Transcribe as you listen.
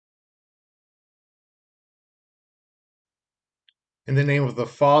In the name of the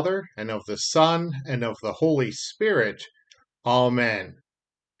Father, and of the Son, and of the Holy Spirit. Amen.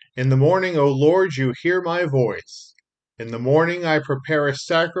 In the morning, O Lord, you hear my voice. In the morning I prepare a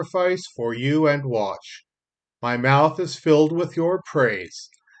sacrifice for you and watch. My mouth is filled with your praise,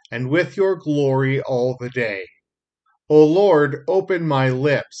 and with your glory all the day. O Lord, open my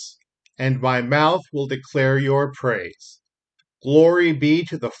lips, and my mouth will declare your praise. Glory be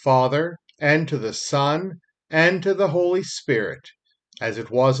to the Father, and to the Son, and to the Holy Spirit, as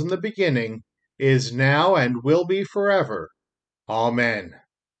it was in the beginning, is now, and will be forever. Amen.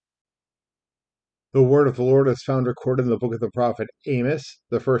 The word of the Lord is found recorded in the book of the prophet Amos,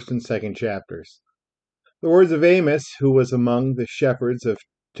 the first and second chapters. The words of Amos, who was among the shepherds of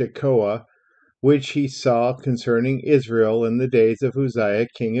Tekoa, which he saw concerning Israel in the days of Uzziah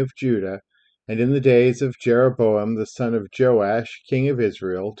king of Judah, and in the days of Jeroboam the son of Joash king of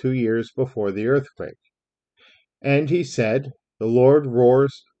Israel, 2 years before the earthquake. And he said, The Lord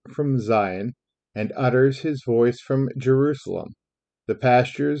roars from Zion, and utters his voice from Jerusalem. The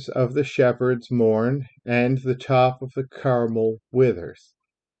pastures of the shepherds mourn, and the top of the Carmel withers.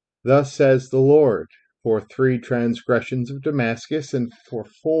 Thus says the Lord, for 3 transgressions of Damascus, and for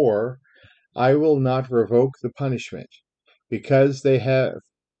 4 I will not revoke the punishment, because they have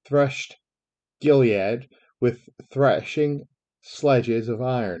threshed Gilead with threshing sledges of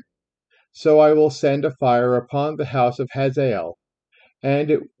iron. So I will send a fire upon the house of Hazael,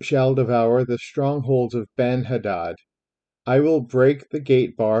 and it shall devour the strongholds of Ben-Hadad. I will break the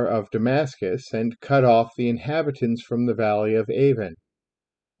gate bar of Damascus, and cut off the inhabitants from the valley of Avon,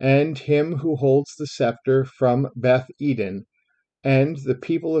 and him who holds the scepter from Beth Eden, and the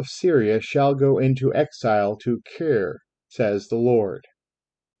people of Syria shall go into exile to Kir, says the Lord.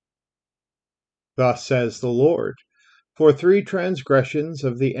 Thus says the Lord, for 3 transgressions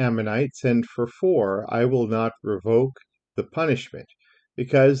of the Ammonites, and for 4 I will not revoke the punishment,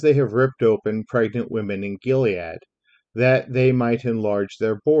 because they have ripped open pregnant women in Gilead, that they might enlarge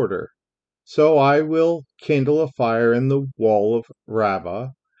their border. So I will kindle a fire in the wall of Rabbah,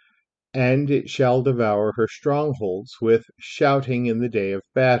 and it shall devour her strongholds, with shouting in the day of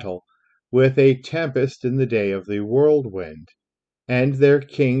battle, with a tempest in the day of the whirlwind. And their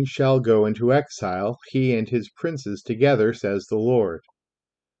king shall go into exile, he and his princes together, says the Lord.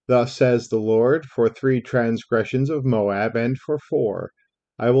 Thus says the Lord, for 3 transgressions of Moab, and for 4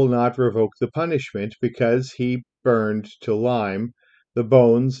 I will not revoke the punishment, because he burned to lime the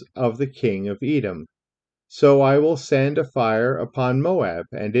bones of the king of Edom. So I will send a fire upon Moab,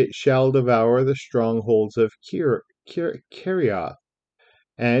 and it shall devour the strongholds of Kerioth,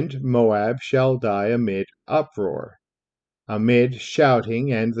 and Moab shall die amid uproar, amid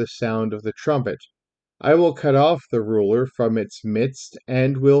shouting and the sound of the trumpet. I will cut off the ruler from its midst,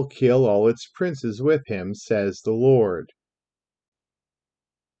 and will kill all its princes with him, says the Lord.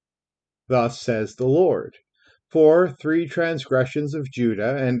 Thus says the Lord, for 3 transgressions of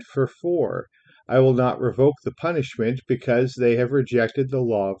Judah, and for 4 I will not revoke the punishment, because they have rejected the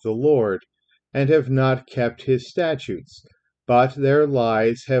law of the Lord, and have not kept his statutes, but their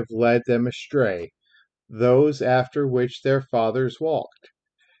lies have led them astray, those after which their fathers walked.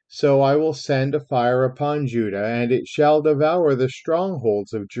 So I will send a fire upon Judah, and it shall devour the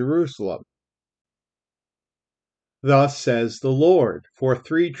strongholds of Jerusalem. Thus says the Lord, for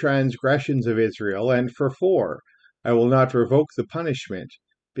 3 transgressions of Israel, and for 4 I will not revoke the punishment,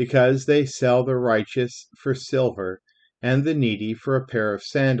 because they sell the righteous for silver, and the needy for a pair of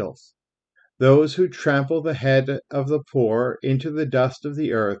sandals. Those who trample the head of the poor into the dust of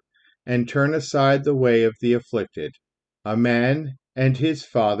the earth, and turn aside the way of the afflicted. A man and his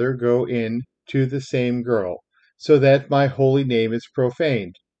father go in to the same girl, so that my holy name is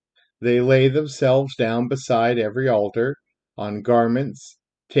profaned. They lay themselves down beside every altar, on garments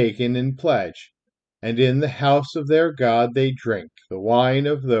taken in pledge, and in the house of their God they drink the wine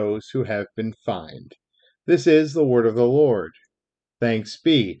of those who have been fined. This is the word of the Lord. Thanks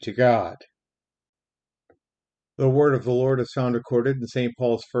be to God. The word of the Lord is found recorded in St.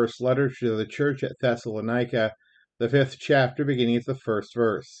 Paul's first letter to the church at Thessalonica, the 5th chapter, beginning at the 1st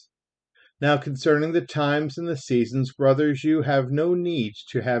verse. Now concerning the times and the seasons, brothers, you have no need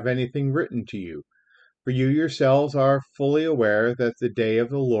to have anything written to you, for you yourselves are fully aware that the day of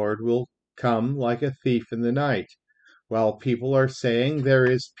the Lord will come like a thief in the night. While people are saying there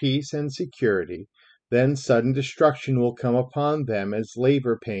is peace and security, then sudden destruction will come upon them as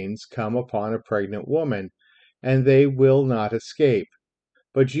labor pains come upon a pregnant woman, and they will not escape.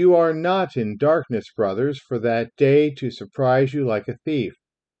 But you are not in darkness, brothers, for that day to surprise you like a thief.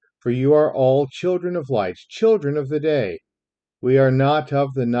 For you are all children of light, children of the day. We are not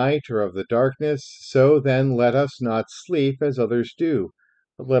of the night or of the darkness, so then let us not sleep as others do,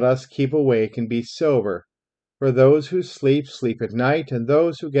 but let us keep awake and be sober. For those who sleep, sleep at night, and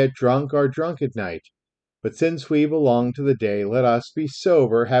those who get drunk are drunk at night. But since we belong to the day, let us be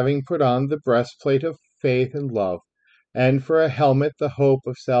sober, having put on the breastplate of faith and love, and for a helmet the hope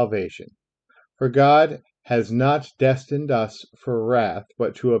of salvation. For God has not destined us for wrath,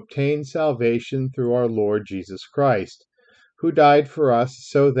 but to obtain salvation through our Lord Jesus Christ, who died for us,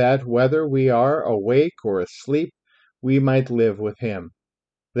 so that whether we are awake or asleep, we might live with him.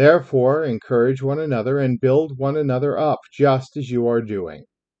 Therefore, encourage one another and build one another up, just as you are doing.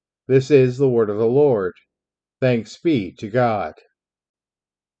 This is the word of the Lord. Thanks be to God.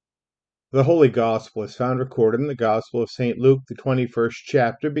 The Holy Gospel is found recorded in the Gospel of St. Luke, the 21st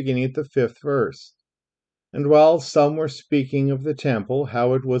chapter, beginning at the 5th verse. And while some were speaking of the temple,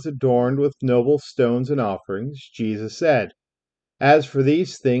 how it was adorned with noble stones and offerings, Jesus said, As for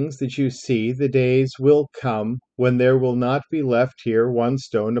these things that you see, the days will come when there will not be left here one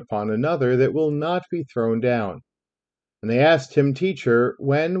stone upon another that will not be thrown down. And they asked him, Teacher,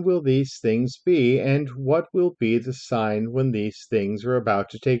 when will these things be, and what will be the sign when these things are about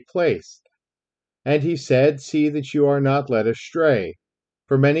to take place? And he said, See that you are not led astray.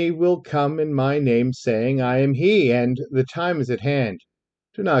 For many will come in my name, saying, I am he, and the time is at hand.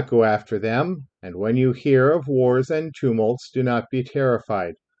 Do not go after them. And when you hear of wars and tumults, do not be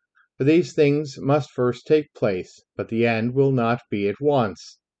terrified. For these things must first take place, but the end will not be at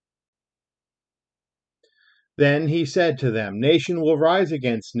once. Then he said to them, Nation will rise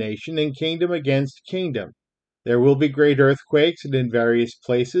against nation, and kingdom against kingdom. There will be great earthquakes, and in various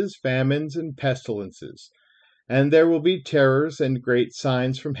places famines and pestilences. And there will be terrors and great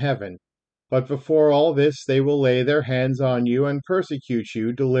signs from heaven. But before all this they will lay their hands on you and persecute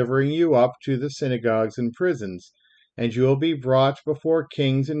you, delivering you up to the synagogues and prisons. And you will be brought before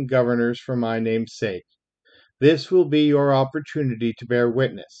kings and governors for my name's sake. This will be your opportunity to bear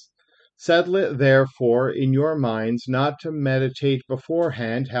witness. Settle it therefore in your minds not to meditate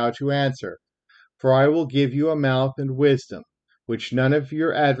beforehand how to answer, for I will give you a mouth and wisdom, which none of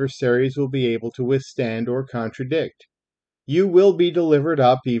your adversaries will be able to withstand or contradict. You will be delivered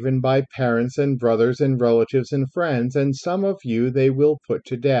up even by parents and brothers and relatives and friends, and some of you they will put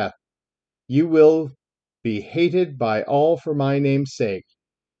to death. You will be hated by all for my name's sake,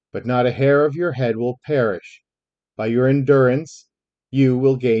 but not a hair of your head will perish. By your endurance you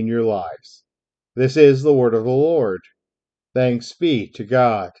will gain your lives. This is the word of the Lord. Thanks be to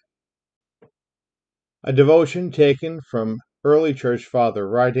God. A devotion taken from early church father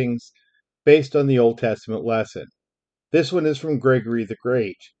writings based on the Old Testament lesson. This one is from Gregory the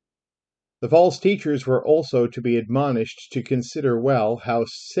Great. The false teachers were also to be admonished to consider well how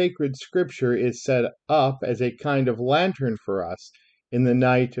sacred Scripture is set up as a kind of lantern for us in the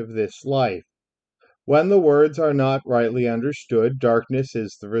night of this life. When the words are not rightly understood, darkness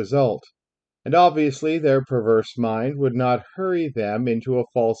is the result. And obviously their perverse mind would not hurry them into a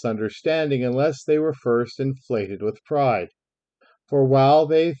false understanding unless they were first inflated with pride. For while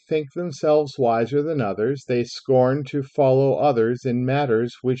they think themselves wiser than others, they scorn to follow others in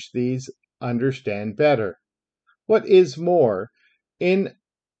matters which these understand better. What is more, in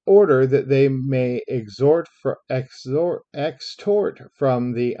order that they may extort from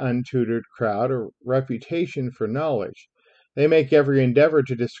the untutored crowd a reputation for knowledge, they make every endeavor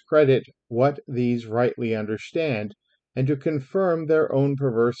to discredit what these rightly understand, and to confirm their own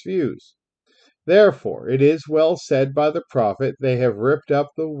perverse views. Therefore, it is well said by the prophet, They have ripped up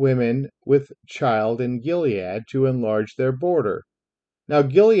the women with child in Gilead to enlarge their border. Now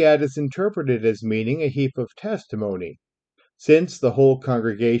Gilead is interpreted as meaning a heap of testimony, since the whole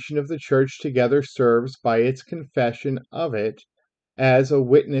congregation of the church together serves by its confession of it as a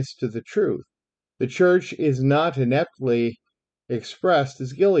witness to the truth. The church is not ineptly expressed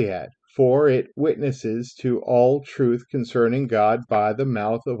as Gilead, for it witnesses to all truth concerning God by the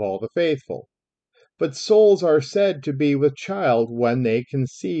mouth of all the faithful. But souls are said to be with child when they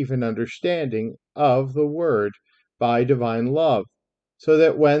conceive an understanding of the word by divine love, so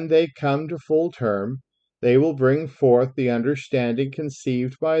that when they come to full term, they will bring forth the understanding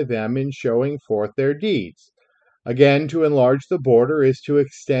conceived by them in showing forth their deeds. Again, to enlarge the border is to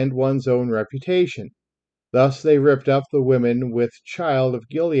extend one's own reputation. Thus they ripped up the women with child of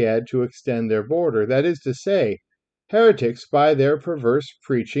Gilead to extend their border. That is to say, heretics by their perverse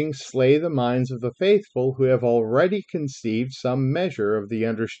preaching slay the minds of the faithful who have already conceived some measure of the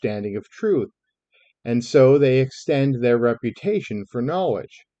understanding of truth, and so they extend their reputation for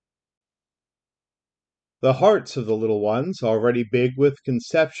knowledge. The hearts of the little ones, already big with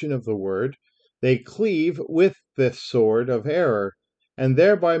conception of the word, They cleave with the sword of error, and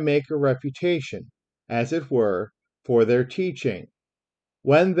thereby make a reputation, as it were, for their teaching.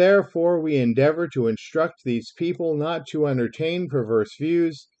 When therefore we endeavor to instruct these people not to entertain perverse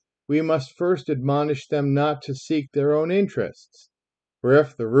views, we must first admonish them not to seek their own interests. For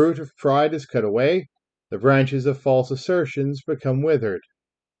if the root of pride is cut away, the branches of false assertions become withered.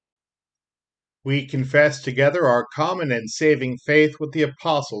 We confess together our common and saving faith with the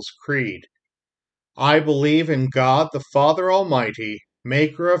Apostles' Creed. I believe in God the Father Almighty,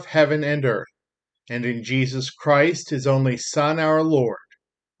 maker of heaven and earth, and in Jesus Christ, his only Son, our Lord,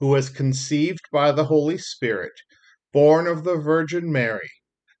 who was conceived by the Holy Spirit, born of the Virgin Mary,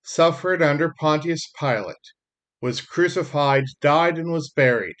 suffered under Pontius Pilate, was crucified, died, and was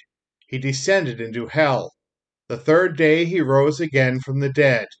buried. He descended into hell. The third day he rose again from the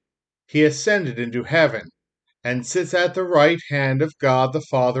dead. He ascended into heaven, and sits at the right hand of God the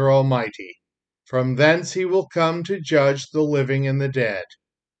Father Almighty. From thence he will come to judge the living and the dead.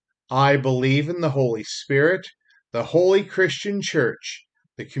 I believe in the Holy Spirit, the holy Christian Church,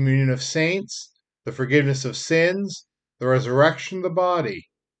 the communion of saints, the forgiveness of sins, the resurrection of the body,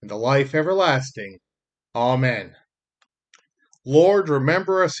 and the life everlasting. Amen. Lord,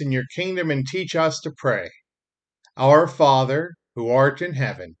 remember us in your kingdom and teach us to pray. Our Father, who art in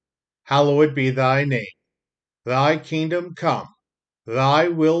heaven, hallowed be thy name. Thy kingdom come, thy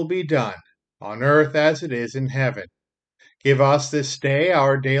will be done, on earth as it is in heaven. Give us this day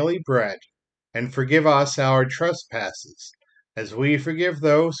our daily bread, and forgive us our trespasses, as we forgive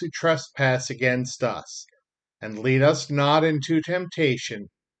those who trespass against us. And lead us not into temptation,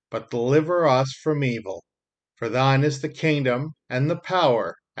 but deliver us from evil. For thine is the kingdom, and the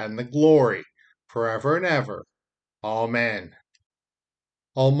power, and the glory, forever and ever. Amen.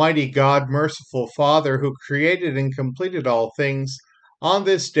 Almighty God, merciful Father, who created and completed all things, on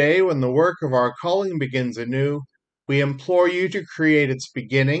this day when the work of our calling begins anew, we implore you to create its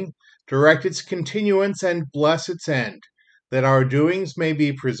beginning, direct its continuance, and bless its end, that our doings may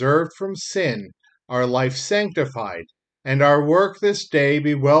be preserved from sin, our life sanctified, and our work this day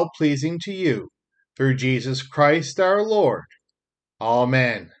be well-pleasing to you, through Jesus Christ our Lord.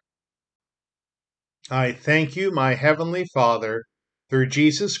 Amen. I thank you, my heavenly Father, through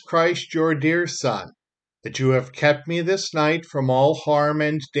Jesus Christ, your dear Son, that you have kept me this night from all harm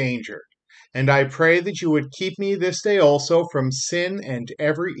and danger. And I pray that you would keep me this day also from sin and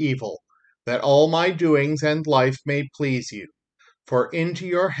every evil, that all my doings and life may please you. For into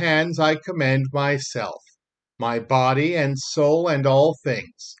your hands I commend myself, my body and soul and all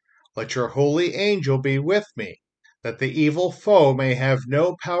things. Let your holy angel be with me, that the evil foe may have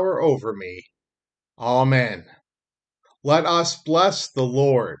no power over me. Amen. Let us bless the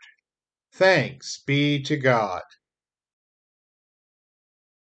Lord. Thanks be to God.